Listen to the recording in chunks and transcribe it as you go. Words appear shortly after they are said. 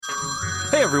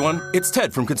Hey everyone, it's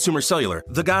Ted from Consumer Cellular,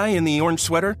 the guy in the orange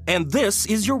sweater, and this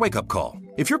is your wake-up call.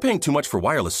 If you're paying too much for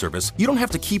wireless service, you don't have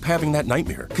to keep having that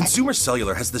nightmare. Consumer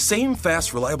Cellular has the same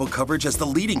fast, reliable coverage as the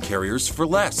leading carriers for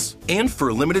less. And for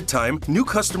a limited time, new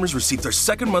customers receive their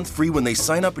second month free when they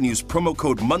sign up and use promo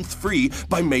code MONTHFREE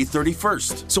by May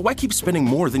 31st. So why keep spending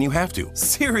more than you have to?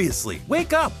 Seriously,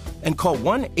 wake up and call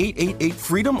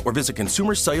 1-888-FREEDOM or visit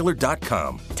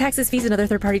consumercellular.com. Taxes, fees, and other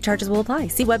third-party charges will apply.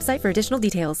 See website for additional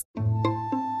details.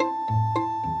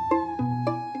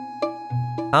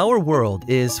 Our world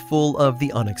is full of the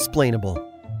unexplainable.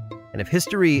 And if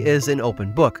history is an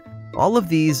open book, all of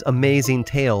these amazing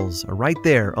tales are right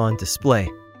there on display,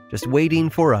 just waiting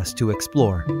for us to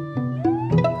explore.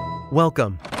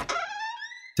 Welcome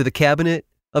to the Cabinet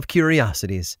of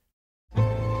Curiosities.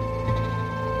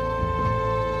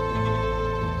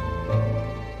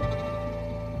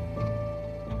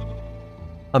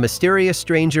 A mysterious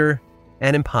stranger,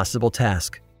 an impossible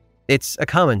task. It's a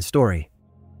common story.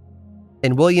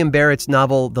 In William Barrett's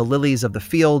novel, The Lilies of the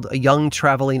Field, a young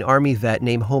traveling army vet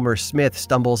named Homer Smith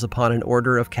stumbles upon an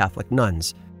order of Catholic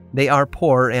nuns. They are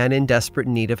poor and in desperate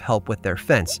need of help with their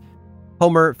fence.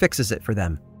 Homer fixes it for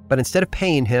them, but instead of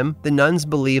paying him, the nuns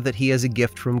believe that he is a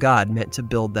gift from God meant to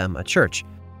build them a church.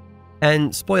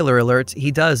 And spoiler alert,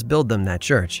 he does build them that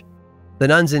church. The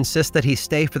nuns insist that he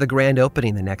stay for the grand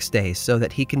opening the next day so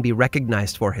that he can be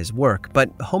recognized for his work, but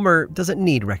Homer doesn't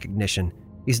need recognition.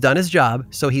 He's done his job,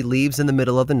 so he leaves in the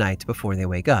middle of the night before they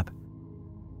wake up.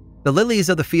 The Lilies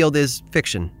of the Field is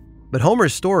fiction, but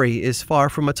Homer's story is far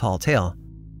from a tall tale.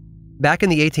 Back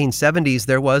in the 1870s,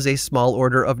 there was a small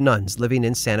order of nuns living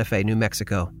in Santa Fe, New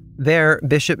Mexico. There,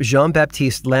 Bishop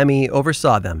Jean-Baptiste Lamy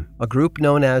oversaw them, a group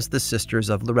known as the Sisters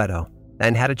of Loretto,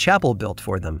 and had a chapel built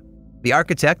for them. The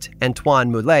architect,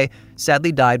 Antoine Moulet,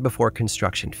 sadly died before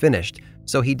construction finished,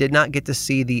 so he did not get to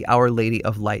see the Our Lady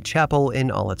of Light Chapel in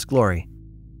all its glory.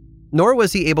 Nor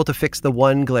was he able to fix the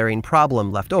one glaring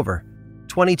problem left over.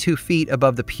 22 feet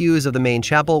above the pews of the main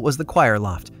chapel was the choir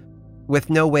loft, with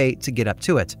no way to get up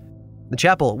to it. The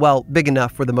chapel, while big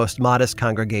enough for the most modest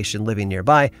congregation living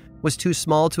nearby, was too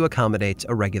small to accommodate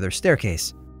a regular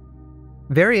staircase.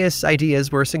 Various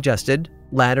ideas were suggested,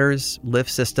 ladders, lift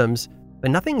systems,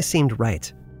 but nothing seemed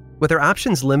right. With their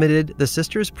options limited, the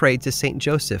sisters prayed to St.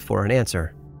 Joseph for an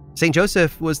answer. St.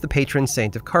 Joseph was the patron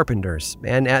saint of carpenters,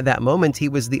 and at that moment he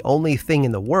was the only thing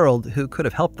in the world who could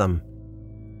have helped them.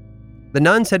 The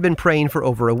nuns had been praying for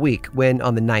over a week when,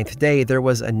 on the 9th day, there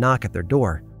was a knock at their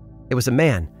door. It was a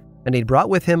man, and he'd brought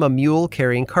with him a mule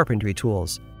carrying carpentry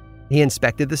tools. He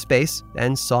inspected the space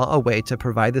and saw a way to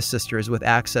provide the sisters with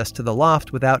access to the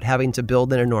loft without having to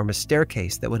build an enormous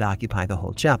staircase that would occupy the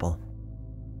whole chapel.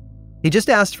 He just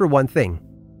asked for one thing: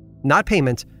 not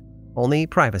payment, only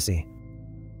privacy.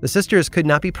 The sisters could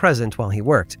not be present while he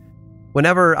worked.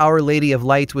 Whenever Our Lady of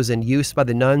Light was in use by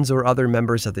the nuns or other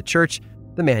members of the church,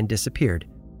 the man disappeared.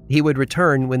 He would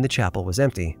return when the chapel was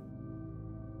empty.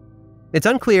 It's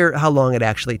unclear how long it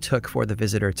actually took for the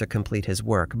visitor to complete his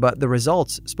work, but the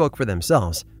results spoke for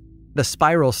themselves. The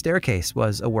spiral staircase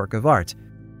was a work of art.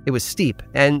 It was steep,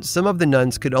 and some of the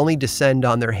nuns could only descend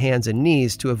on their hands and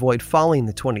knees to avoid falling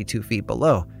the 22 feet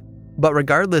below. But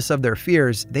regardless of their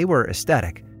fears, they were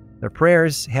ecstatic. Their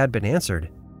prayers had been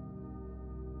answered.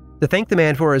 To thank the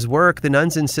man for his work, the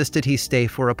nuns insisted he stay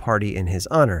for a party in his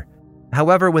honor.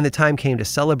 However, when the time came to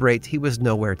celebrate, he was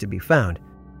nowhere to be found.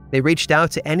 They reached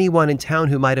out to anyone in town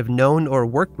who might have known or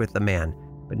worked with the man,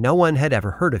 but no one had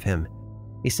ever heard of him.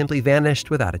 He simply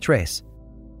vanished without a trace.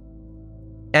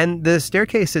 And the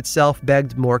staircase itself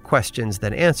begged more questions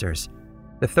than answers.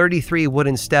 The 33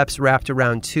 wooden steps wrapped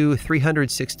around two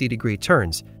 360-degree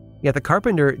turns, yet the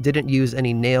carpenter didn't use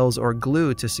any nails or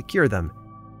glue to secure them.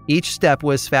 Each step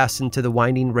was fastened to the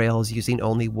winding rails using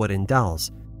only wooden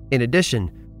dowels. In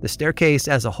addition, the staircase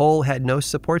as a whole had no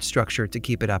support structure to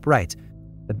keep it upright.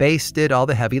 The base did all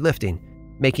the heavy lifting,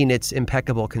 making its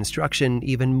impeccable construction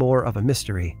even more of a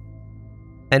mystery.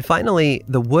 And finally,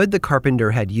 the wood the carpenter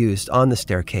had used on the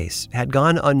staircase had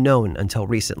gone unknown until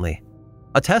recently.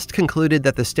 A test concluded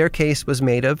that the staircase was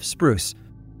made of spruce.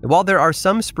 While there are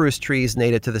some spruce trees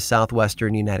native to the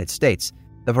southwestern United States,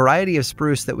 the variety of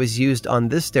spruce that was used on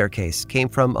this staircase came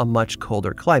from a much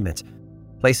colder climate,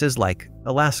 places like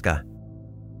Alaska.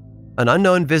 An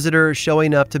unknown visitor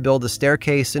showing up to build a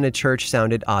staircase in a church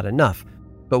sounded odd enough,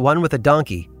 but one with a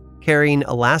donkey carrying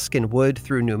Alaskan wood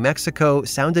through New Mexico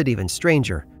sounded even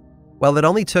stranger. Well, it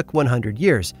only took 100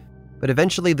 years, but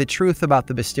eventually the truth about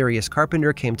the mysterious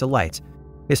carpenter came to light.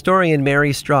 Historian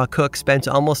Mary Straw Cook spent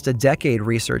almost a decade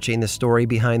researching the story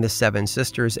behind the Seven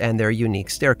Sisters and their unique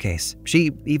staircase.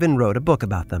 She even wrote a book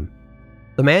about them.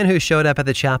 The man who showed up at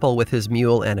the chapel with his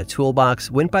mule and a toolbox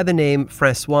went by the name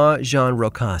François Jean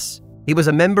Rocasse. He was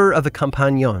a member of the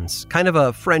Compagnons, kind of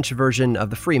a French version of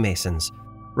the Freemasons.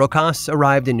 Rocasse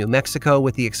arrived in New Mexico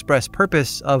with the express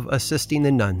purpose of assisting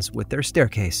the nuns with their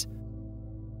staircase.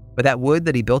 But that wood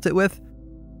that he built it with,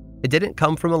 it didn't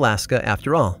come from Alaska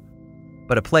after all,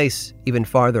 but a place even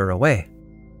farther away.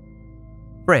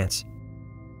 France.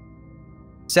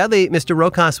 Sadly, Mr.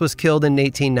 Rocasse was killed in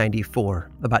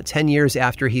 1894, about 10 years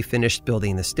after he finished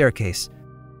building the staircase.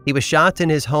 He was shot in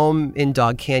his home in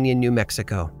Dog Canyon, New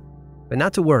Mexico. But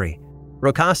not to worry,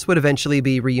 Rocasse would eventually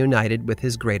be reunited with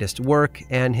his greatest work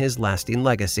and his lasting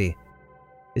legacy.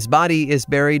 His body is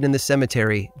buried in the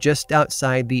cemetery just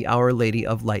outside the Our Lady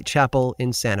of Light Chapel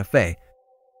in Santa Fe,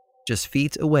 just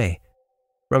feet away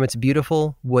from its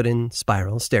beautiful wooden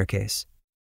spiral staircase.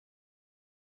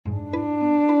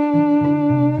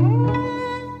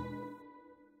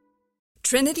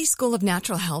 Trinity School of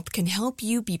Natural Health can help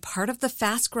you be part of the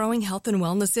fast-growing health and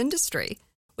wellness industry.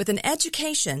 With an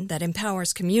education that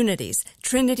empowers communities,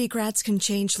 Trinity grads can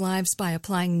change lives by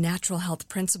applying natural health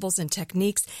principles and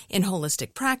techniques in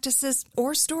holistic practices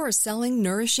or stores selling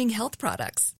nourishing health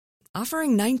products.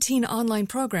 Offering 19 online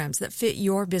programs that fit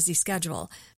your busy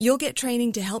schedule, you'll get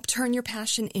training to help turn your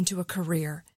passion into a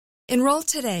career. Enroll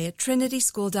today at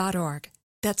trinityschool.org.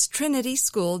 That's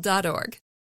trinityschool.org.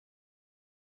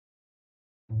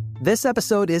 This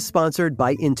episode is sponsored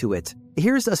by Intuit.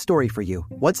 Here's a story for you.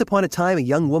 Once upon a time, a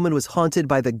young woman was haunted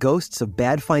by the ghosts of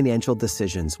bad financial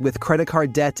decisions, with credit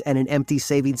card debt and an empty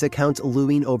savings account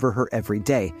looming over her every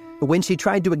day. When she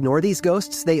tried to ignore these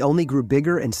ghosts, they only grew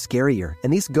bigger and scarier,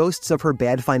 and these ghosts of her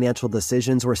bad financial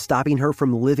decisions were stopping her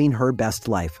from living her best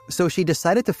life. So she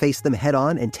decided to face them head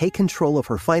on and take control of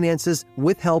her finances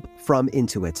with help from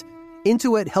Intuit.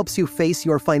 Intuit helps you face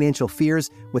your financial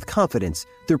fears with confidence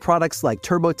through products like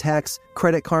TurboTax,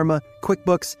 Credit Karma,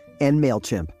 QuickBooks, and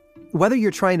MailChimp. Whether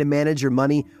you're trying to manage your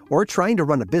money or trying to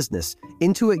run a business,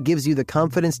 Intuit gives you the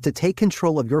confidence to take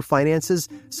control of your finances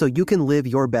so you can live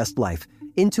your best life.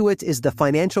 Intuit is the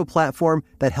financial platform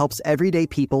that helps everyday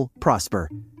people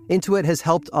prosper. Intuit has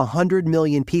helped 100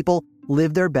 million people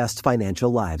live their best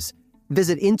financial lives.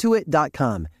 Visit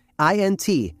Intuit.com,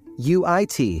 Intuit.com,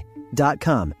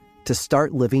 to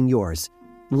start living yours.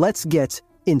 Let's get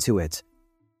into it.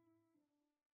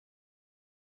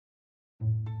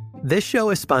 This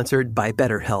show is sponsored by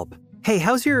BetterHelp. Hey,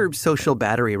 how's your social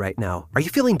battery right now? Are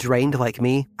you feeling drained like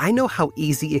me? I know how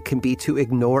easy it can be to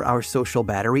ignore our social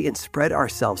battery and spread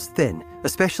ourselves thin,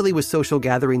 especially with social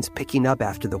gatherings picking up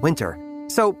after the winter.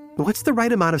 So, what's the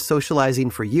right amount of socializing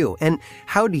for you, and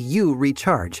how do you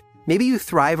recharge? Maybe you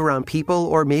thrive around people,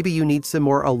 or maybe you need some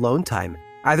more alone time.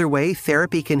 Either way,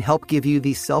 therapy can help give you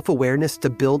the self-awareness to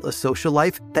build a social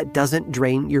life that doesn't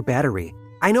drain your battery.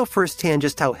 I know firsthand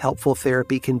just how helpful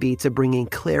therapy can be to bringing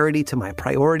clarity to my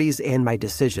priorities and my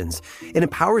decisions. It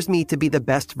empowers me to be the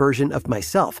best version of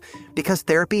myself, because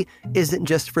therapy isn't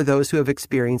just for those who have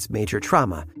experienced major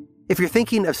trauma. If you're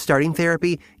thinking of starting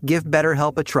therapy, give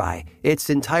BetterHelp a try.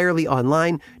 It's entirely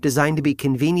online, designed to be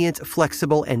convenient,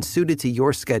 flexible, and suited to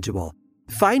your schedule.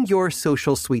 Find your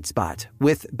social sweet spot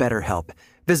with BetterHelp.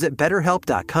 Visit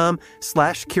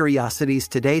BetterHelp.com/curiosities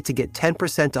today to get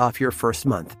 10% off your first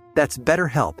month. That's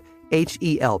BetterHelp,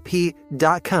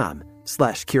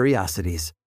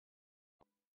 HELP.com/curiosities.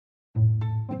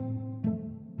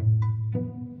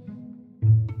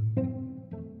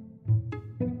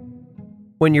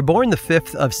 When you're born the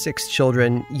fifth of 6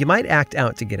 children, you might act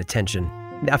out to get attention.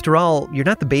 After all, you're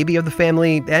not the baby of the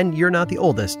family, and you're not the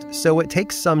oldest, so it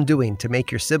takes some doing to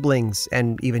make your siblings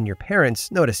and even your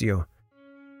parents notice you.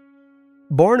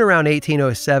 Born around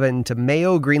 1807 to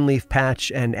Mayo Greenleaf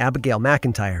Patch and Abigail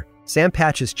McIntyre, Sam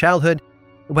Patch's childhood,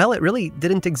 well, it really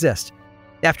didn't exist.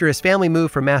 After his family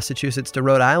moved from Massachusetts to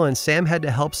Rhode Island, Sam had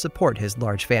to help support his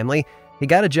large family. He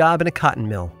got a job in a cotton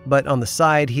mill, but on the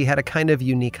side, he had a kind of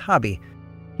unique hobby.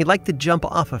 He liked to jump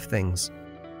off of things.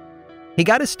 He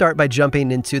got his start by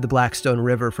jumping into the Blackstone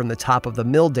River from the top of the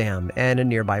mill dam and a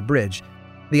nearby bridge.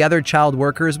 The other child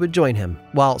workers would join him.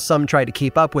 While some tried to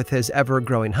keep up with his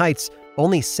ever-growing heights,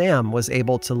 only Sam was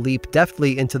able to leap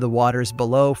deftly into the waters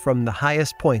below from the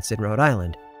highest points in Rhode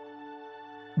Island.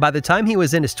 By the time he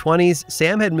was in his 20s,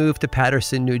 Sam had moved to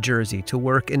Paterson, New Jersey to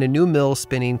work in a new mill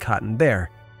spinning cotton there.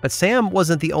 But Sam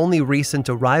wasn't the only recent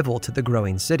arrival to the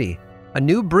growing city. A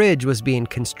new bridge was being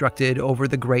constructed over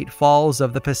the Great Falls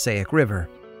of the Passaic River.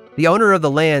 The owner of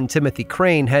the land, Timothy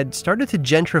Crane, had started to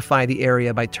gentrify the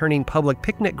area by turning public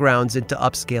picnic grounds into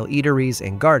upscale eateries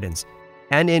and gardens.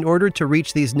 And in order to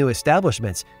reach these new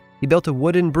establishments, he built a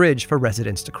wooden bridge for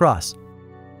residents to cross.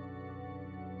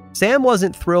 Sam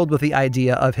wasn't thrilled with the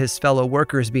idea of his fellow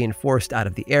workers being forced out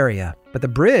of the area, but the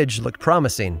bridge looked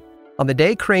promising. On the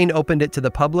day Crane opened it to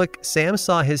the public, Sam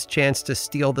saw his chance to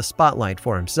steal the spotlight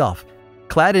for himself.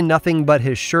 Clad in nothing but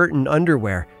his shirt and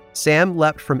underwear, Sam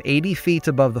leapt from 80 feet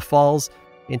above the falls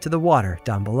into the water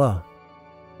down below.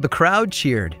 The crowd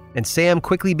cheered, and Sam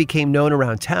quickly became known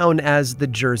around town as the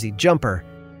Jersey Jumper.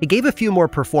 He gave a few more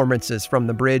performances from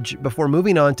the bridge before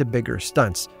moving on to bigger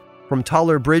stunts. From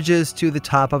taller bridges to the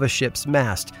top of a ship's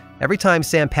mast, every time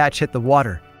Sam Patch hit the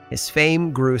water, his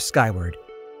fame grew skyward.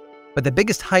 But the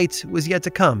biggest height was yet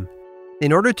to come.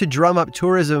 In order to drum up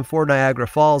tourism for Niagara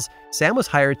Falls, Sam was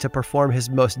hired to perform his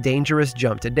most dangerous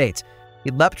jump to date.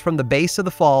 He leapt from the base of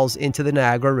the falls into the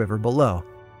Niagara River below.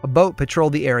 A boat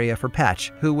patrolled the area for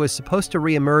Patch, who was supposed to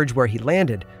re-emerge where he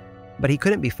landed, but he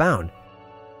couldn't be found.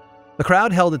 The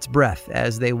crowd held its breath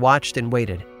as they watched and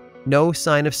waited. No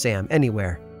sign of Sam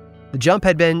anywhere. The jump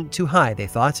had been too high, they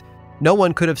thought. No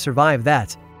one could have survived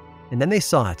that. And then they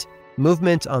saw it.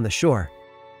 Movement on the shore.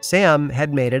 Sam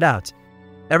had made it out.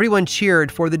 Everyone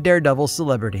cheered for the daredevil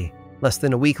celebrity. Less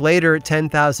than a week later,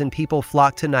 10,000 people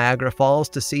flocked to Niagara Falls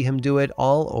to see him do it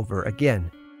all over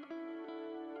again.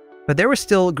 But there were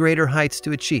still greater heights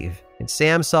to achieve, and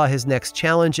Sam saw his next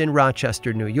challenge in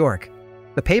Rochester, New York.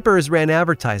 The papers ran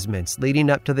advertisements leading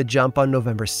up to the jump on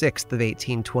November 6th of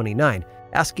 1829,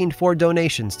 asking for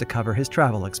donations to cover his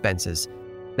travel expenses.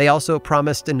 They also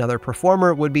promised another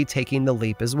performer would be taking the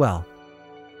leap as well.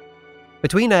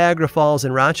 Between Niagara Falls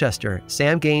and Rochester,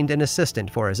 Sam gained an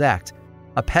assistant for his act,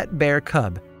 a pet bear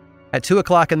cub. At 2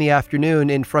 o'clock in the afternoon,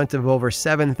 in front of over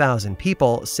 7,000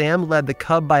 people, Sam led the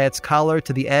cub by its collar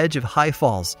to the edge of High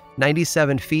Falls,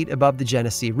 97 feet above the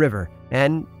Genesee River,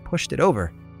 and pushed it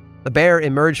over. The bear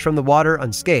emerged from the water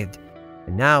unscathed,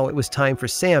 and now it was time for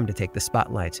Sam to take the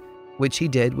spotlight, which he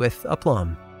did with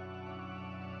aplomb.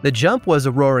 The jump was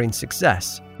a roaring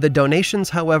success. The donations,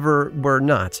 however, were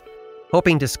not.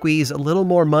 Hoping to squeeze a little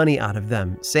more money out of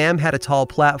them, Sam had a tall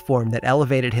platform that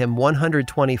elevated him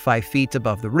 125 feet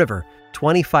above the river,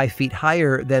 25 feet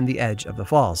higher than the edge of the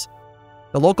falls.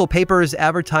 The local papers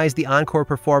advertised the encore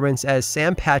performance as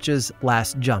Sam Patch's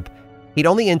last jump. He'd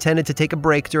only intended to take a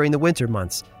break during the winter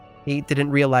months. He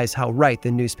didn't realize how right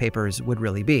the newspapers would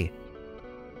really be.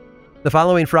 The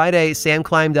following Friday, Sam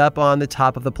climbed up on the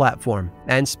top of the platform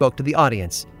and spoke to the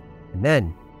audience, and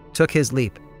then took his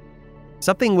leap.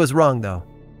 Something was wrong, though.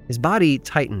 His body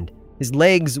tightened. His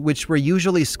legs, which were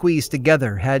usually squeezed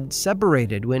together, had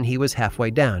separated when he was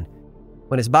halfway down.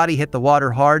 When his body hit the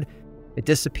water hard, it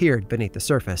disappeared beneath the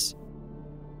surface.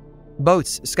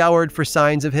 Boats scoured for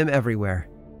signs of him everywhere.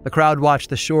 The crowd watched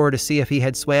the shore to see if he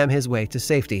had swam his way to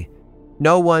safety.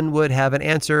 No one would have an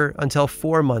answer until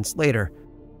 4 months later,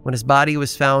 when his body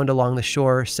was found along the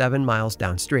shore 7 miles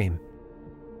downstream.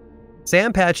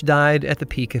 Sam Patch died at the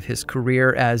peak of his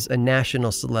career as a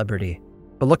national celebrity.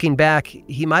 But looking back,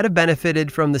 he might have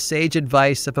benefited from the sage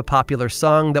advice of a popular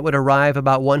song that would arrive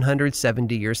about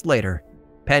 170 years later,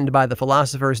 penned by the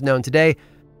philosophers known today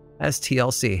as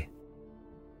TLC.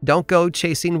 "Don't go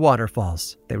chasing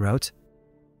waterfalls," they wrote.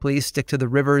 "Please stick to the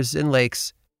rivers and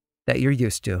lakes that you're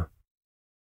used to."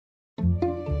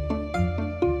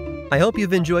 I hope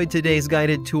you've enjoyed today's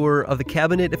guided tour of the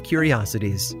Cabinet of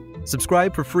Curiosities.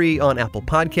 Subscribe for free on Apple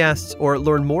Podcasts or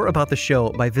learn more about the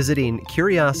show by visiting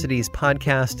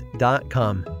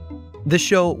curiositiespodcast.com. This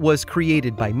show was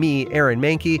created by me, Aaron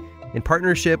Mahnke, in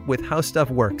partnership with How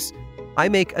Stuff Works. I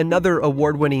make another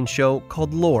award-winning show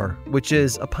called Lore, which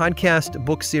is a podcast,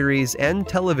 book series, and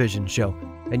television show,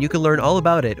 and you can learn all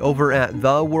about it over at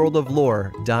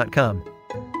theworldoflore.com.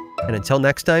 And until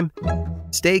next time,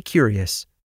 stay curious.